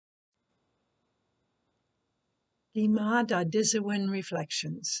Gimaadaadiziwin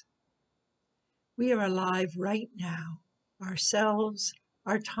reflections. We are alive right now, ourselves,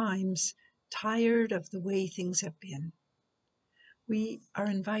 our times, tired of the way things have been. We are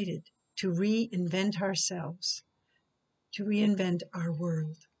invited to reinvent ourselves, to reinvent our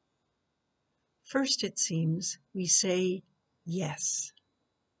world. First, it seems, we say yes.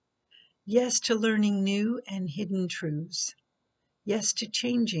 Yes to learning new and hidden truths. Yes to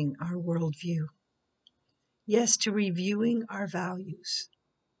changing our worldview. Yes to reviewing our values.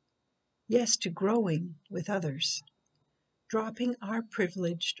 Yes to growing with others, dropping our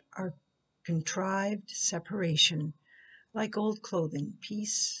privileged, our contrived separation like old clothing,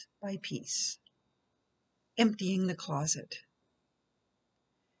 piece by piece, emptying the closet,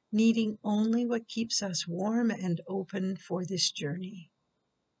 needing only what keeps us warm and open for this journey.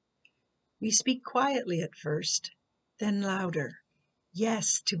 We speak quietly at first, then louder.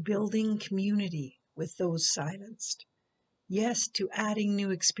 Yes to building community with those silenced. Yes to adding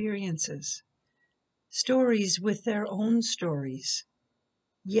new experiences, stories with their own stories.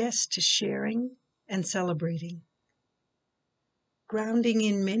 Yes to sharing and celebrating. Grounding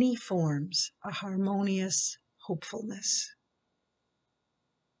in many forms a harmonious hopefulness.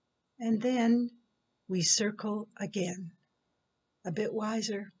 And then we circle again, a bit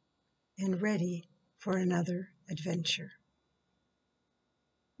wiser and ready for another adventure.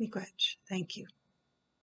 Miigwech, thank you.